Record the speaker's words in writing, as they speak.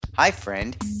Hi,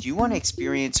 friend. Do you want to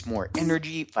experience more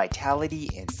energy,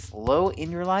 vitality, and flow in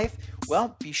your life?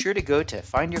 Well, be sure to go to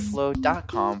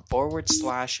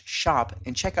findyourflow.com/shop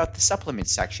and check out the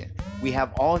supplements section. We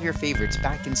have all of your favorites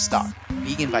back in stock.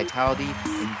 Vegan Vitality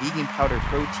and Vegan Powder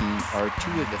Protein are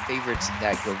two of the favorites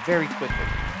that go very quickly.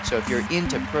 So if you're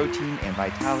into protein and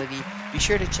vitality, be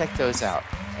sure to check those out.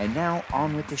 And now,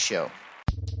 on with the show.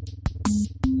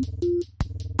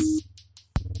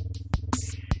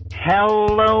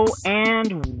 Hello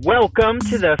and welcome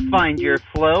to the Find Your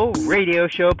Flow radio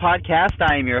show podcast.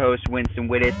 I am your host, Winston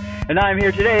Wittes, and I'm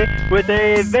here today with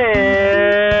a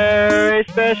very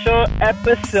special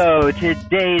episode.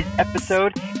 Today's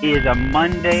episode is a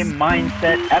Monday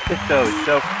Mindset episode,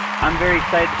 so I'm very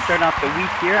excited to start off the week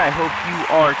here. I hope you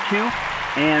are too.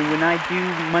 And when I do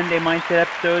Monday Mindset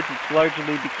episodes, it's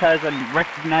largely because I'm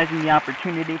recognizing the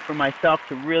opportunity for myself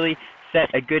to really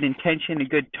set a good intention, a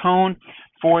good tone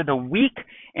for the week,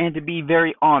 and to be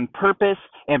very on purpose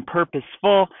and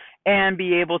purposeful and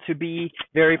be able to be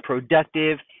very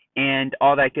productive and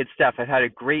all that good stuff. I've had a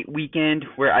great weekend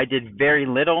where I did very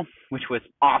little, which was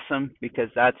awesome because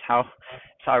that's how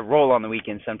I roll on the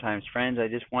weekend sometimes, friends. I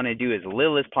just want to do as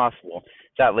little as possible.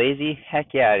 Is that lazy?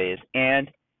 Heck yeah, it is.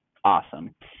 And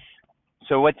awesome.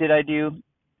 So what did I do?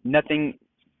 Nothing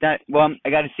I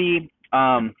got to see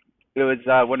it was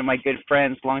one of my good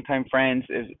friends, longtime friends,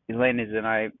 Elena's and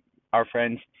I, our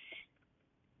friends'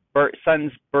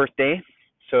 son's birthday.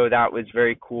 So that was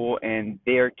very cool. And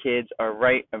their kids are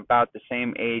right about the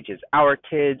same age as our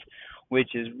kids,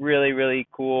 which is really, really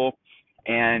cool.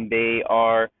 And they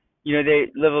are, they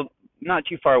live not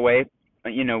too far away.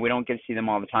 We don't get to see them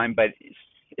all the time, but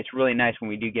it's really nice when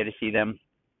we do get to see them.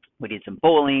 We did some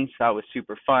bowling, so that was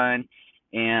super fun.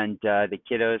 And the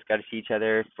kiddos got to see each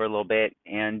other for a little bit,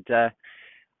 and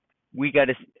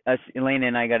Elena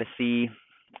and I got to see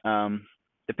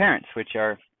the parents, which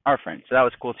are our friends. So that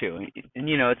was cool too. And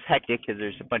it's hectic because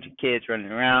there's a bunch of kids running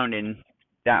around and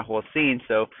that whole scene.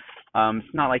 So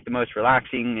it's not like the most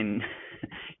relaxing and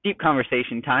deep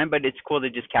conversation time, but it's cool to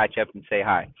just catch up and say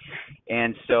hi.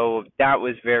 And so that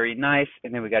was very nice.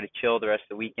 And then we got to chill the rest of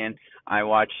the weekend. I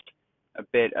watched a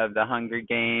bit of the Hunger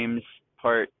Games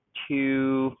Part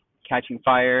 2, Catching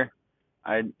Fire.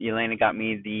 Elena got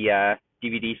me the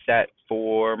DVD set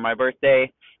for my birthday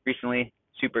recently.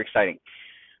 Super exciting.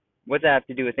 What does that have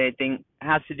to do with anything? It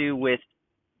has to do with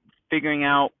figuring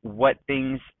out what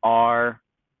things are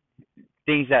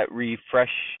things that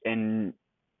refresh and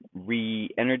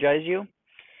re-energize you,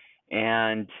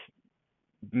 and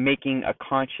making a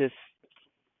conscious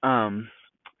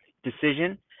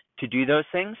decision to do those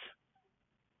things.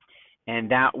 And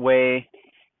that way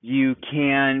you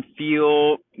can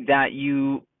feel that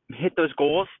you hit those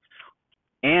goals,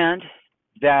 and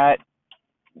that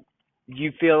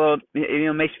you feel,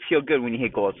 it makes you feel good when you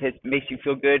hit goals. It makes you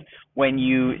feel good when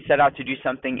you set out to do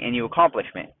something and you accomplish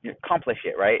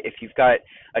it, right? If you've got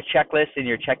a checklist and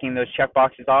you're checking those check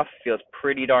boxes off, it feels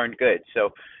pretty darn good.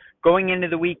 So going into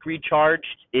the week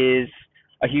recharged is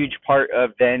a huge part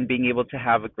of then being able to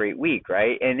have a great week,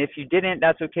 right? And if you didn't,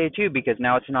 that's okay too, because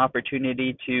now it's an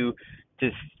opportunity to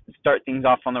start things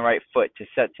off on the right foot, to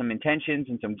set some intentions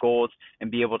and some goals and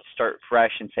be able to start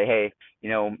fresh and say, hey,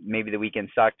 maybe the weekend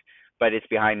sucked, but it's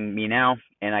behind me now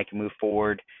and I can move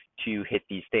forward to hit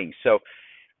these things. So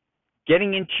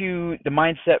getting into the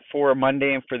mindset for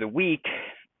Monday and for the week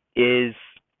is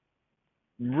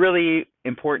really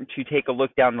important to take a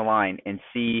look down the line and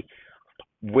see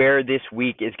where this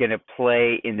week is going to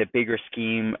play in the bigger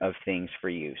scheme of things for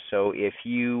you. So if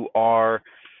you are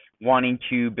wanting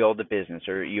to build a business,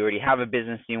 or you already have a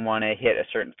business and you want to hit a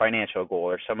certain financial goal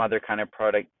or some other kind of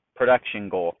production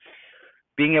goal,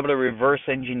 being able to reverse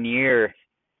engineer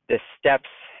the steps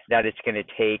that it's going to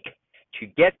take to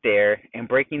get there and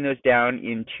breaking those down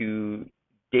into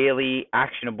daily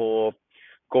actionable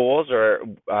goals, or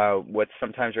what's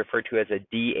sometimes referred to as a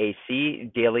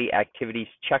DAC, daily activities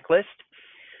checklist.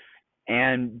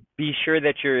 And be sure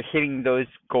that you're hitting those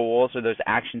goals or those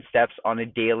action steps on a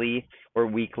daily or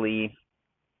weekly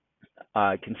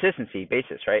consistency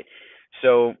basis, right?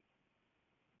 So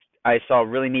I saw a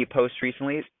really neat post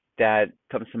recently that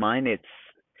comes to mind. It's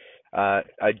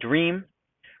a dream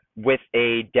with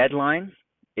a deadline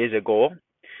is a goal.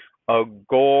 A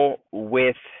goal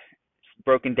with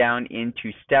broken down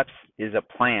into steps is a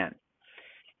plan.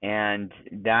 And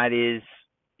that is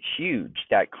huge,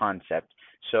 that concept.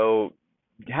 So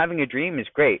having a dream is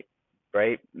great,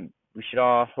 right? We should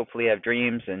all hopefully have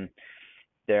dreams, and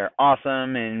they're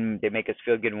awesome and they make us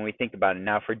feel good when we think about it.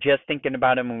 Now, if we're just thinking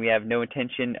about them and we have no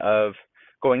intention of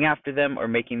going after them or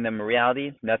making them a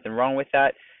reality, nothing wrong with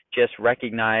that. Just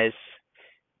recognize,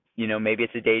 maybe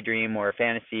it's a daydream or a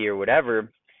fantasy or whatever,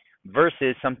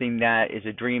 versus something that is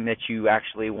a dream that you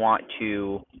actually want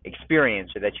to experience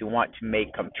or that you want to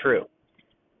make come true.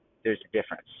 There's a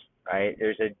difference, right?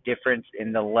 There's a difference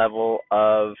in the level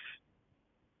of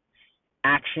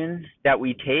action that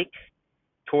we take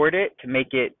toward it to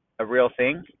make it a real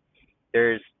thing.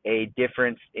 There's a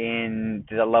difference in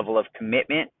the level of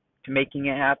commitment to making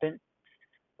it happen,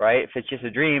 right? If it's just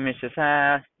a dream, it's just,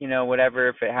 whatever.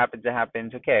 If it happens, it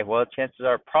happens. Okay, well, chances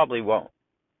are it probably won't.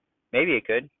 Maybe it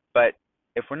could, but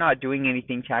if we're not doing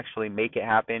anything to actually make it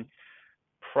happen,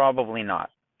 probably not.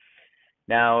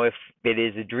 Now, if it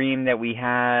is a dream that we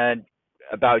had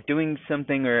about doing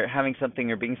something or having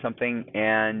something or being something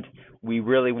and we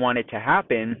really want it to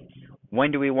happen,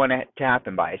 when do we want it to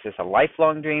happen by? Is this a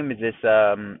lifelong dream? Is this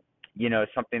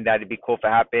something that'd be cool if it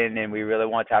happened and we really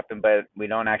want it to happen, but we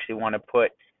don't actually want to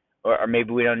put, or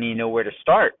maybe we don't even know where to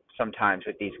start sometimes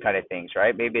with these kind of things,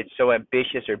 right? Maybe it's so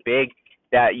ambitious or big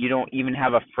that you don't even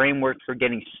have a framework for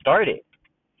getting started,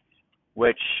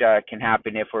 which can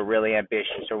happen if we're really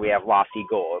ambitious or we have lofty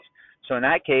goals. So in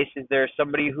that case, is there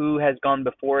somebody who has gone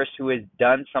before us who has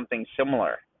done something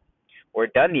similar or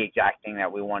done the exact thing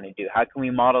that we want to do? How can we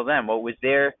model them? What was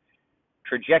their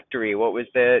trajectory? What was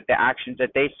the actions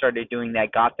that they started doing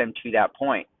that got them to that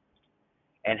point?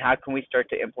 And how can we start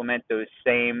to implement those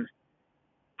same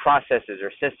processes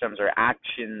or systems or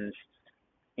actions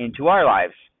into our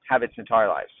lives, habits into our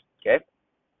lives, okay?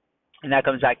 And that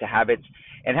comes back to habits.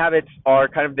 And habits are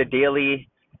kind of the daily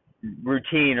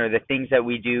routine or the things that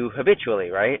we do habitually,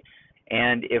 right?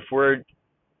 And if we're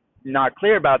not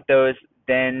clear about those,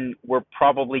 then we're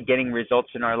probably getting results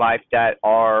in our life that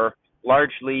are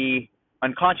largely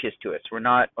unconscious to us. We're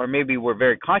not, or maybe we're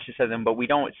very conscious of them, but we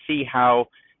don't see how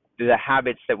the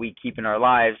habits that we keep in our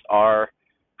lives are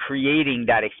creating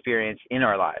that experience in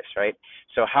our lives, right?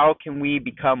 So how can we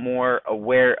become more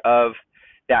aware of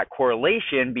that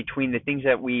correlation between the things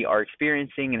that we are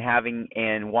experiencing and having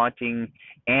and wanting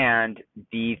and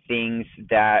the things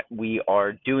that we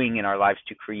are doing in our lives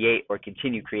to create or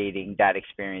continue creating that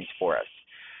experience for us?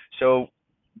 So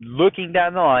looking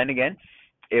down the line again,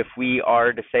 if we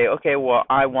are to say, okay, well,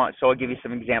 so I'll give you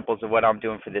some examples of what I'm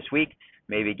doing for this week,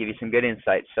 maybe give you some good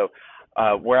insights. So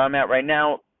where I'm at right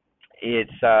now,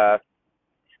 it's,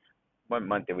 what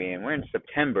month are we in? We're in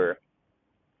September,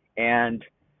 and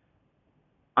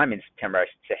I'm in September, I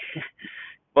should say.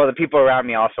 Well, the people around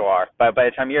me also are, but by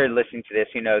the time you're listening to this,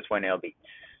 who knows when it'll be.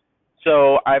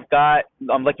 So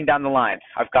I'm looking down the line.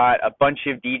 I've got a bunch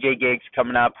of DJ gigs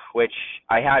coming up, which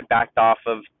I had backed off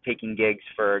of taking gigs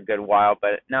for a good while,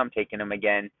 but now I'm taking them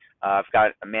again. I've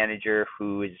got a manager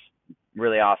who is a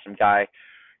really awesome guy.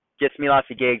 Gets me lots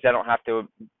of gigs. I don't have to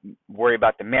worry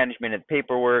about the management of the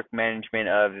paperwork, management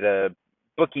of the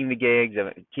booking the gigs,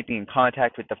 of keeping in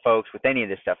contact with the folks, with any of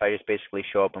this stuff. I just basically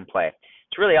show up and play.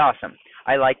 It's really awesome.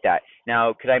 I like that.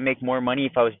 Now, could I make more money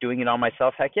if I was doing it all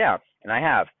myself? Heck yeah, and I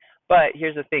have. But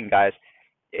here's the thing, guys.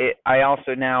 I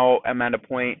also now am at a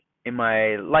point in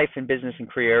my life and business and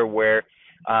career where,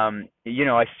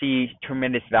 I see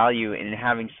tremendous value in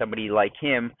having somebody like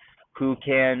him who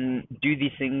can do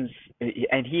these things,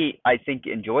 and he, I think,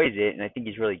 enjoys it, and I think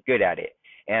he's really good at it.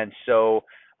 And so,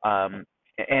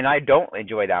 and I don't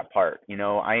enjoy that part.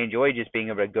 I enjoy just being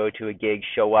able to go to a gig,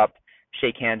 show up,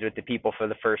 shake hands with the people for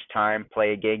the first time,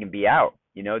 play a gig, and be out.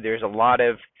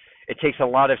 It takes a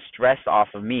lot of stress off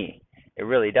of me. It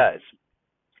really does.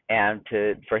 And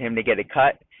for him to get a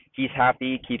cut, he's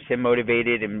happy, keeps him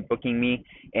motivated and booking me,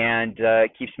 and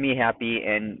keeps me happy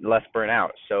and less burnt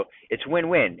out. So it's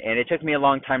win-win. And it took me a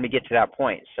long time to get to that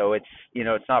point. So it's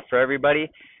not for everybody,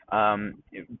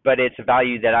 but it's a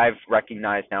value that I've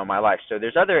recognized now in my life. So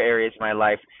there's other areas in my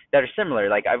life that are similar.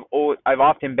 Like I've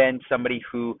often been somebody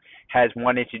who has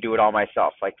wanted to do it all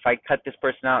myself. Like if I cut this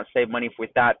person out and save money with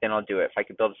that, then I'll do it. If I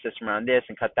could build a system around this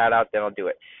and cut that out, then I'll do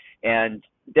it. And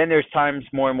then there's times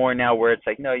more and more now where it's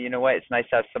like, no, you know what? It's nice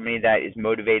to have somebody that is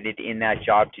motivated in that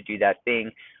job to do that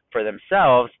thing for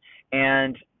themselves,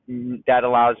 and that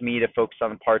allows me to focus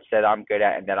on the parts that I'm good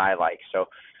at and that I like. So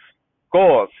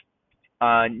goals.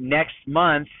 Next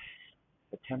month,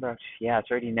 September, yeah,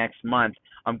 it's already next month,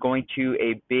 I'm going to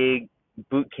a big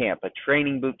boot camp, a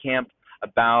training boot camp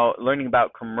about learning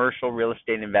about commercial real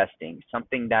estate investing,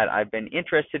 something that I've been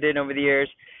interested in over the years,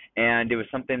 and it was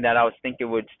something that I was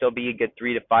thinking would still be a good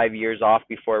 3 to 5 years off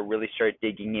before I really started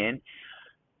digging in.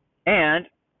 And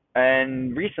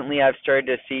recently I've started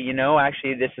to see,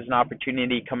 actually this is an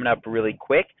opportunity coming up really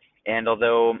quick, and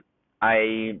although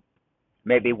I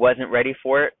maybe wasn't ready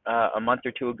for it a month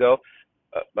or two ago,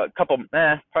 probably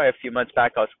a few months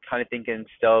back, I was kind of thinking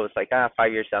still, it was like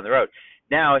 5 years down the road.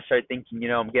 now I started thinking,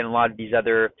 I'm getting a lot of these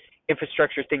other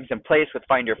infrastructure things in place with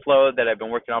Find Your Flow that I've been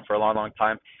working on for a long, long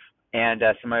time, and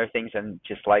some other things and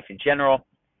just life in general,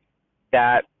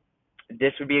 that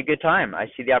this would be a good time. I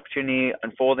see the opportunity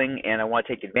unfolding, and I want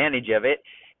to take advantage of it.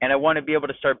 And I want to be able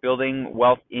to start building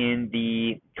wealth in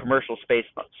the commercial space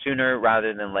sooner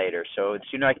rather than later. So the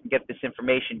sooner I can get this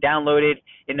information downloaded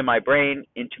into my brain,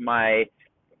 into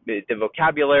the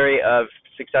vocabulary of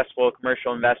successful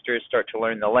commercial investors, start to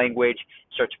learn the language,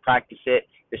 start to practice it,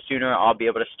 the sooner I'll be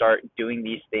able to start doing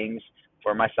these things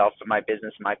for myself and my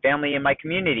business and my family and my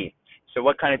community. So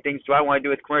what kind of things do I want to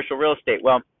do with commercial real estate?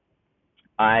 Well,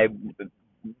 I'm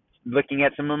looking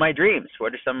at some of my dreams.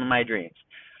 What are some of my dreams?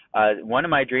 One of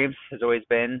my dreams has always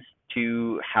been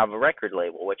to have a record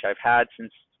label, which I've had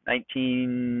since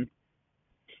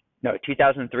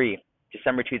 2003.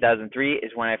 December 2003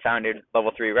 is when I founded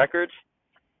Level 3 Records,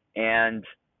 and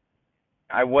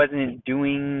I wasn't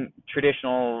doing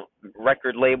traditional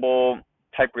record label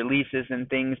type releases and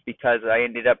things because I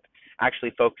ended up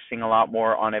actually focusing a lot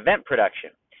more on event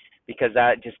production, because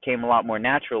that just came a lot more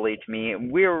naturally to me.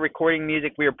 We were recording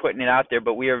music, we were putting it out there,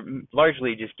 but we were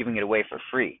largely just giving it away for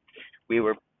free. We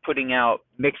were putting out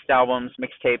mixed albums,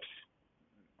 mixtapes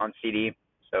on CD,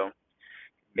 so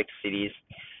mixed CDs,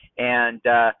 and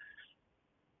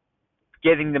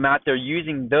getting them out there,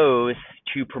 using those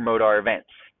to promote our events,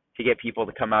 to get people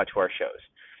to come out to our shows.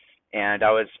 And I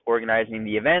was organizing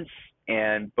the events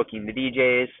and booking the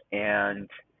DJs and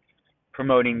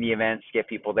promoting the events, get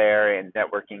people there and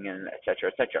networking and et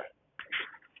cetera, et cetera.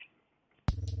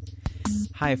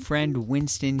 Hi, friend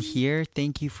Winston here.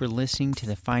 Thank you for listening to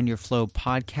the Find Your Flow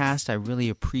podcast. I really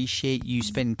appreciate you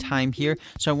spending time here.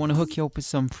 So I want to hook you up with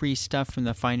some free stuff from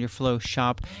the Find Your Flow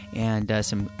shop and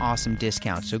some awesome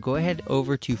discounts. So go ahead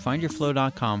over to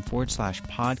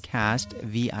findyourflow.com/podcast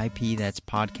VIP. That's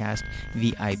podcast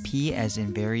VIP, as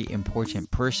in very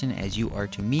important person, as you are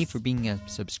to me, for being a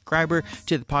subscriber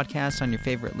to the podcast on your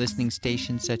favorite listening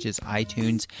stations such as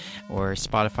iTunes or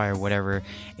Spotify or whatever.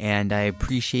 And I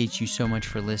appreciate you so much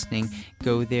for listening.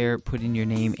 Go there, put in your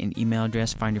name and email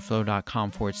address,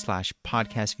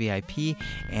 findyourflow.com/podcast VIP,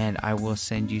 and I will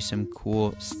send you some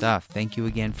cool stuff. Thank you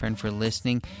again, friend, for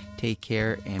listening. Take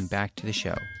care, and back to the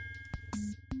show.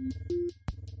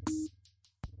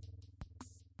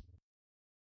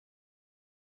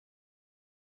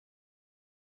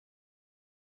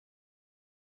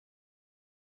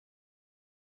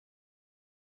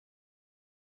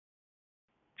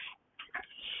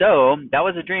 So that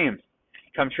was a dream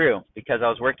come true because I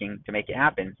was working to make it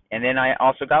happen. And then I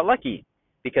also got lucky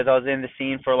because I was in the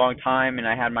scene for a long time and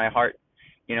I had my heart,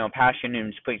 passion,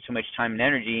 and just putting so much time and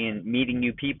energy and meeting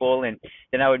new people. And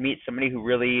then I would meet somebody who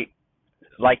really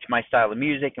liked my style of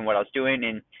music and what I was doing.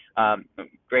 And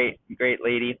great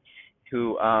lady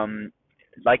who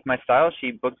liked my style.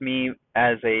 She booked me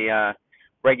as a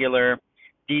regular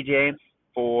DJ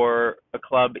for a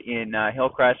club in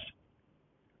Hillcrest.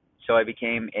 So I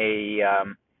became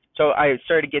so I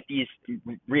started to get these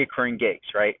reoccurring gigs,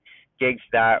 right? Gigs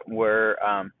that were,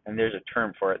 and there's a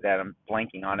term for it that I'm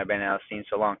blanking on. I've been out of the scene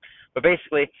so long. But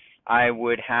basically, I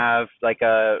would have like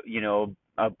a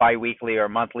bi-weekly or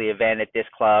monthly event at this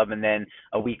club, and then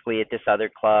a weekly at this other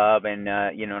club, and,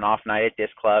 an off night at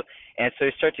this club. And so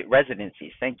it started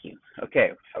residencies. Thank you.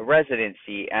 Okay, a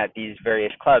residency at these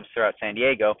various clubs throughout San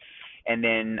Diego. And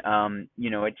then,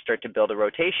 I'd start to build a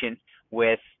rotation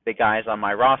with the guys on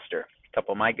my roster, a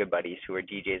couple of my good buddies who are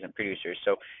DJs and producers.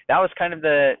 So that was kind of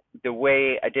the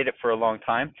way I did it for a long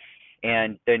time.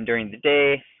 And then during the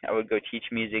day, I would go teach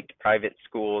music to private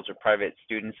schools or private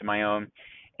students of my own.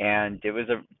 And it was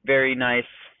a very nice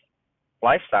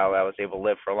lifestyle I was able to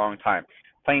live for a long time,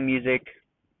 playing music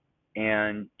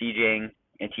and DJing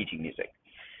and teaching music.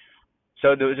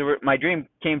 So my dream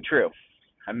came true.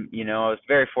 I was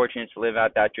very fortunate to live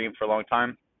out that dream for a long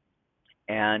time.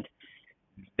 And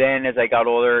then as I got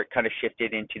older, it kind of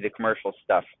shifted into the commercial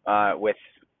stuff with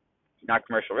not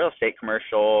commercial real estate,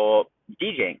 commercial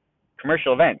DJing,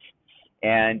 commercial events,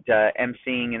 and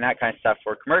emceeing and that kind of stuff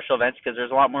for commercial events because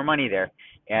there's a lot more money there.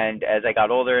 And as I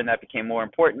got older and that became more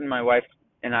important, my wife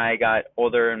and I got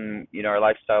older and, our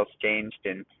lifestyles changed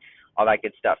and all that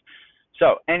good stuff.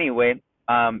 So anyway,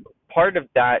 part of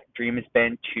that dream has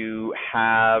been to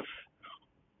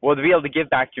be able to give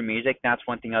back through music. That's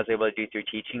one thing I was able to do through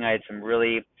teaching. I had some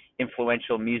really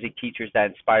influential music teachers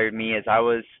that inspired me as I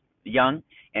was young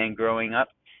and growing up.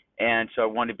 And so I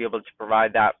wanted to be able to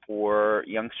provide that for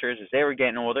youngsters as they were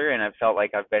getting older. And I felt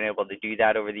like I've been able to do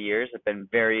that over the years. I've been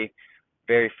very,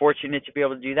 very fortunate to be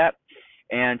able to do that.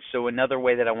 And so another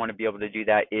way that I want to be able to do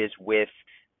that is with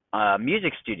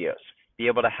music studios. be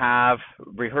able to have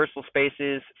rehearsal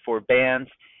spaces for bands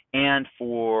and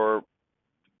for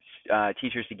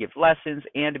teachers to give lessons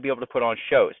and to be able to put on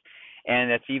shows.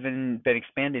 And that's even been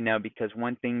expanded now, because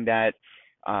one thing that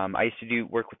I used to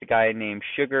work with a guy named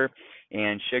Sugar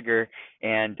and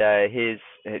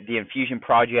the Infusion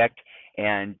Project,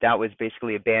 and that was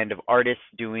basically a band of artists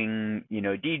doing,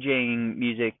 DJing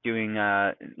music, doing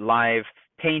live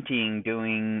painting,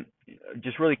 doing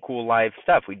just really cool live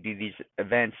stuff. We'd do these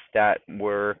events that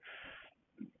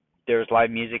there was live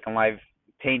music and live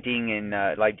painting and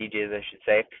live DJs, I should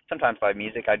say. Sometimes live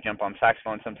music. I'd jump on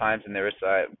saxophone sometimes, and there was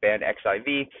a band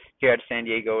XIV here out of San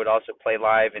Diego would also play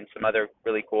live, and some other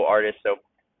really cool artists. So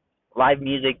live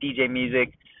music, DJ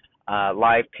music,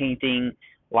 live painting,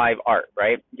 live art,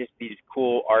 right? Just these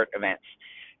cool art events.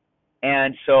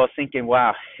 And so I was thinking,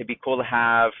 wow, it'd be cool to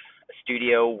have a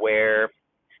studio where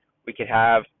we could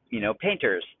have,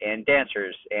 painters and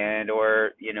dancers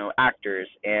or actors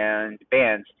and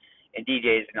bands and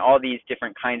DJs and all these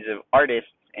different kinds of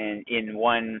artists, and in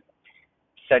one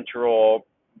central,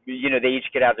 they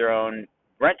each could have their own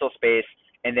rental space,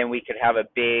 and then we could have a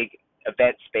big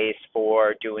event space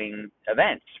for doing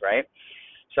events, right?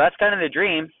 So that's kind of the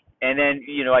dream. And then,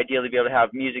 ideally be able to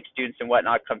have music students and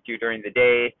whatnot come through during the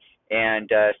day, and,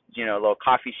 a little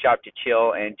coffee shop to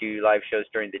chill and do live shows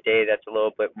during the day. That's a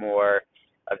little bit more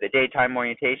of the daytime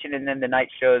orientation, and then the night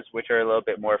shows, which are a little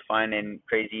bit more fun and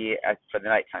crazy for the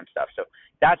nighttime stuff. So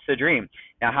that's the dream.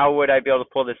 Now, how would I be able to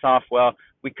pull this off? Well,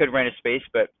 we could rent a space,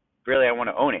 but really I want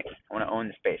to own it. I want to own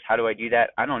the space. How do I do that?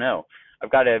 I don't know.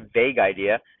 I've got a vague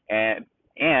idea, and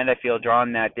I feel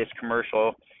drawn that this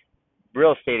commercial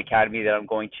real estate academy that I'm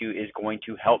going to is going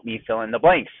to help me fill in the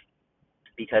blanks,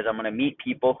 because I'm going to meet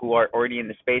people who are already in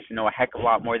the space and know a heck of a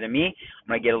lot more than me. I'm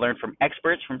going to get to learn from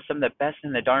experts, from some of the best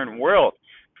in the darn world.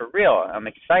 For real, I'm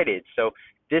excited. So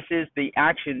this is the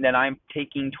action that I'm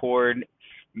taking toward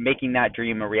making that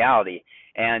dream a reality.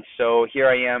 And so here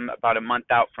I am about a month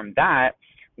out from that.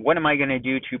 What am I going to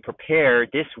do to prepare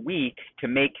this week to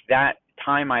make that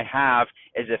time I have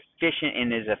as efficient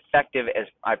and as effective as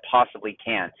I possibly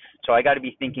can? So I got to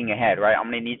be thinking ahead, right? I'm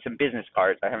going to need some business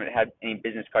cards. I haven't had any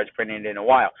business cards printed in a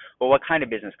while. Well, what kind of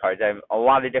business cards? I have a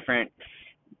lot of different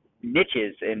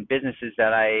niches and businesses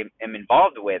that I am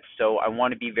involved with, so I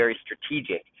want to be very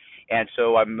strategic. And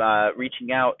so I'm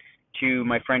reaching out to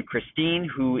my friend Christine,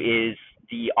 who is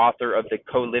the author of the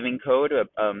Co-Living Code, a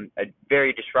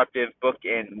very disruptive book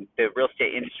in the real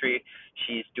estate industry.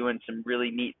 She's doing some really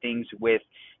neat things with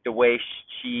the way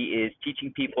she is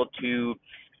teaching people to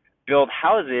build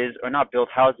houses, or not build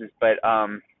houses, but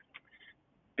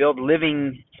build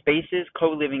living spaces,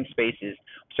 co-living spaces.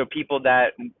 So people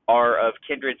that are of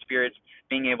kindred spirits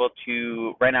being able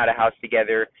to rent out a house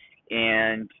together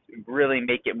and really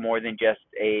make it more than just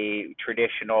a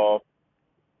traditional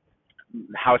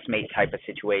housemate type of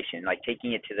situation, like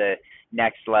taking it to the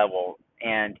next level.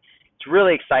 And it's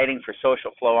really exciting for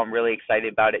Social Flow. I'm really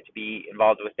excited about it, to be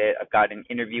involved with it. I've got an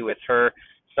interview with her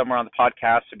somewhere on the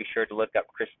podcast, so be sure to look up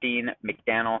Christine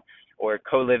McDaniel or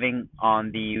Co-Living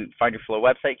on the Find Your Flow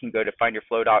website. You can go to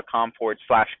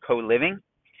findyourflow.com/co-living,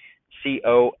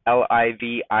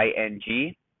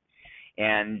 COLIVING,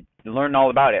 and learn all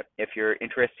about it. If you're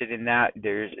interested in that,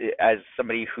 as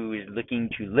somebody who is looking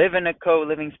to live in a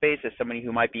co-living space, as somebody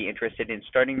who might be interested in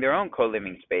starting their own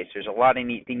co-living space, there's a lot of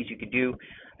neat things you could do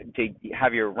to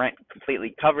have your rent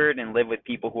completely covered and live with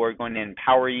people who are going to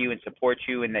empower you and support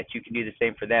you, and that you can do the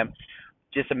same for them.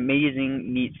 Just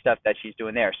amazing, neat stuff that she's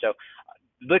doing there. So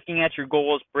looking at your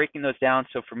goals, breaking those down.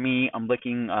 So for me, I'm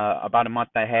looking about a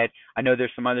month ahead. I know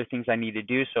there's some other things I need to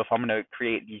do. So if I'm going to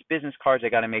create these business cards, I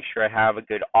got to make sure I have a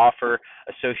good offer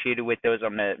associated with those.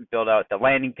 I'm going to build out the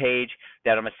landing page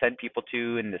that I'm going to send people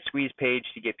to, and the squeeze page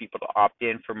to get people to opt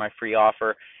in for my free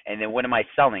offer. And then what am I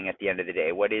selling at the end of the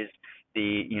day? What is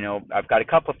I've got a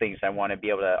couple of things I want to be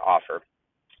able to offer.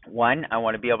 One, I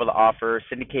want to be able to offer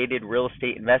syndicated real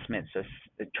estate investments, so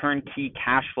the turnkey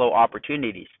cash flow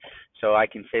opportunities. So I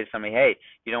can say to somebody, hey,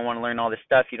 you don't want to learn all this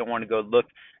stuff. You don't want to go look,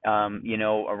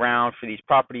 around for these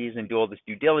properties and do all this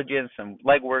due diligence and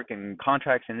legwork and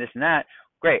contracts and this and that.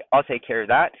 Great, I'll take care of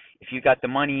that. If you got the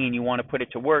money and you want to put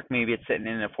it to work, maybe it's sitting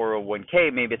in a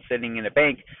 401k, maybe it's sitting in a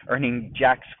bank earning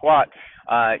jack squat,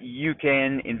 you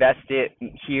can invest it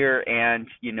here and,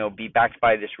 be backed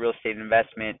by this real estate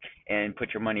investment and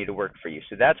put your money to work for you.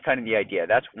 So that's kind of the idea.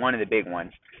 That's one of the big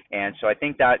ones. And so I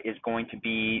think that is going to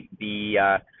be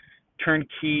the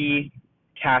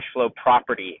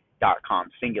turnkeycashflowproperty.com,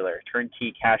 singular.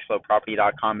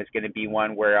 Turnkeycashflowproperty.com is going to be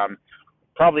one where I'm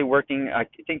probably working. I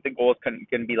think the goal is going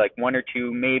to be like 1 or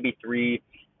 2, maybe 3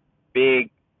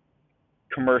 big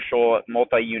commercial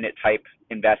multi-unit type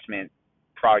investment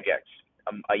projects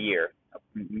a year,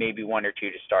 maybe 1 or 2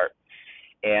 to start.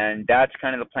 And that's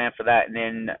kind of the plan for that. And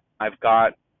then I've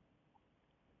got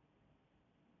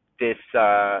this,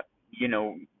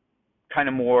 kind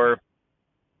of more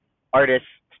artist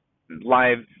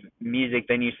live music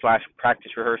venue /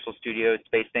 practice rehearsal studio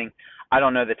space thing. I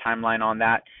don't know the timeline on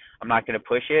that. I'm not going to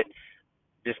push it,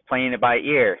 just playing it by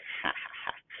ear.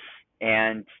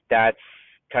 And that's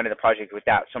kind of the project with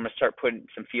that. So I'm going to start putting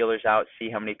some feelers out, see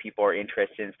how many people are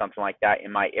interested in something like that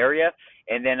in my area.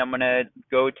 And then I'm going to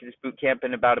go to this boot camp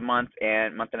in about a month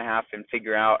and a half and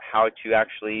figure out how to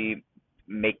actually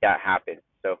make that happen.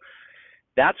 So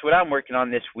that's what I'm working on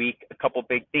this week. A couple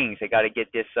big things. I got to get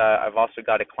this. I've also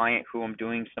got a client who I'm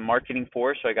doing some marketing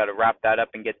for, so I got to wrap that up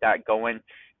and get that going.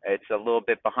 It's a little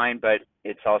bit behind, but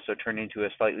it's also turned into a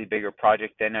slightly bigger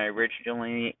project than I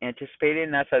originally anticipated,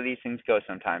 and that's how these things go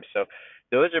sometimes. So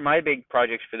those are my big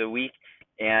projects for the week,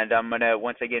 and I'm going to,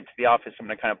 once I get into the office, I'm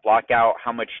going to kind of block out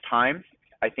how much time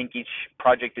I think each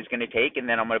project is going to take, and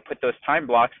then I'm going to put those time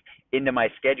blocks into my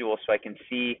schedule so I can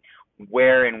see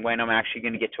where and when I'm actually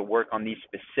going to get to work on these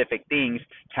specific things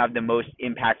to have the most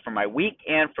impact for my week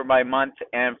and for my month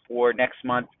and for next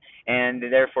month and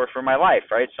therefore for my life,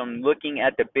 right? So I'm looking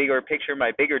at the bigger picture,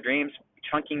 my bigger dreams,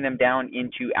 chunking them down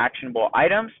into actionable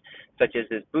items, such as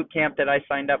this boot camp that I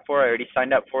signed up for. I already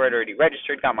signed up for it, already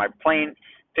registered, got my plane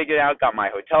figured out, got my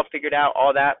hotel figured out,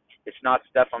 all that. It's not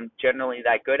stuff I'm generally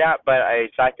that good at, but I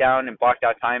sat down and blocked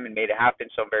out time and made it happen,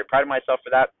 so I'm very proud of myself for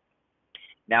that.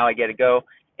 Now I get to go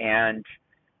and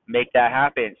make that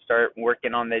happen, start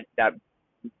working on that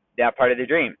part of the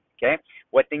dream, okay?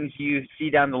 What things you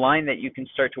see down the line that you can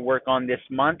start to work on this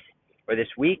month or this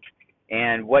week,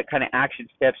 and what kind of action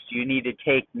steps do you need to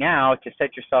take now to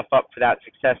set yourself up for that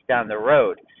success down the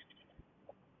road?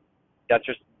 That's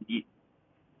just,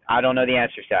 I don't know the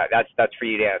answer to that. That's for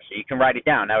you to answer. You can write it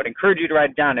down. I would encourage you to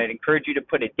write it down. I'd encourage you to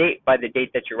put a date by the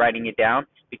date that you're writing it down,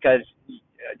 because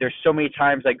there's so many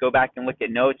times I go back and look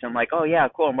at notes and I'm like, oh yeah,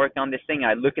 cool, I'm working on this thing.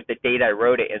 I look at the date I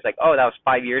wrote it. It's like, oh, that was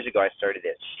 5 years ago I started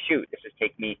this. Shoot, this has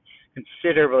taken me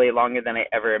considerably longer than I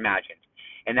ever imagined.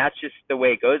 And that's just the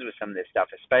way it goes with some of this stuff,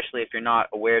 especially if you're not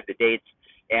aware of the dates,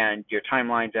 and your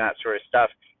timelines and that sort of stuff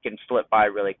can slip by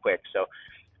really quick. So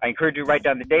I encourage you to write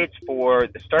down the dates for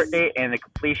the start date and the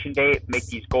completion date, make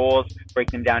these goals,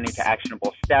 break them down into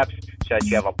actionable steps so that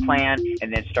you have a plan,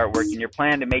 and then start working your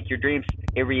plan to make your dreams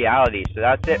a reality. So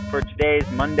that's it for today's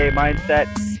Monday Mindset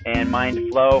and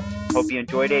Mind Flow. Hope you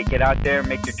enjoyed it. Get out there,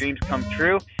 make your dreams come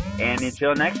true. And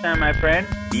until next time, my friend,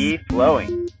 be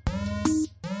flowing.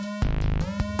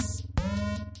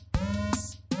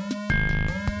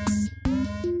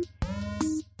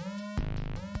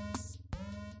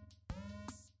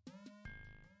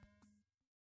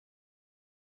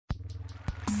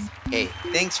 Hey,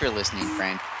 thanks for listening,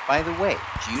 friend. By the way,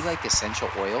 do you like essential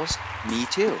oils? Me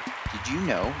too. Did you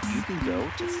know you can go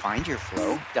to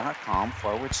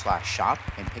findyourflow.com/shop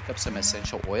and pick up some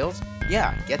essential oils?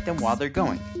 Yeah, get them while they're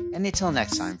going. And until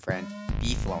next time, friend,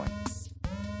 be flowing.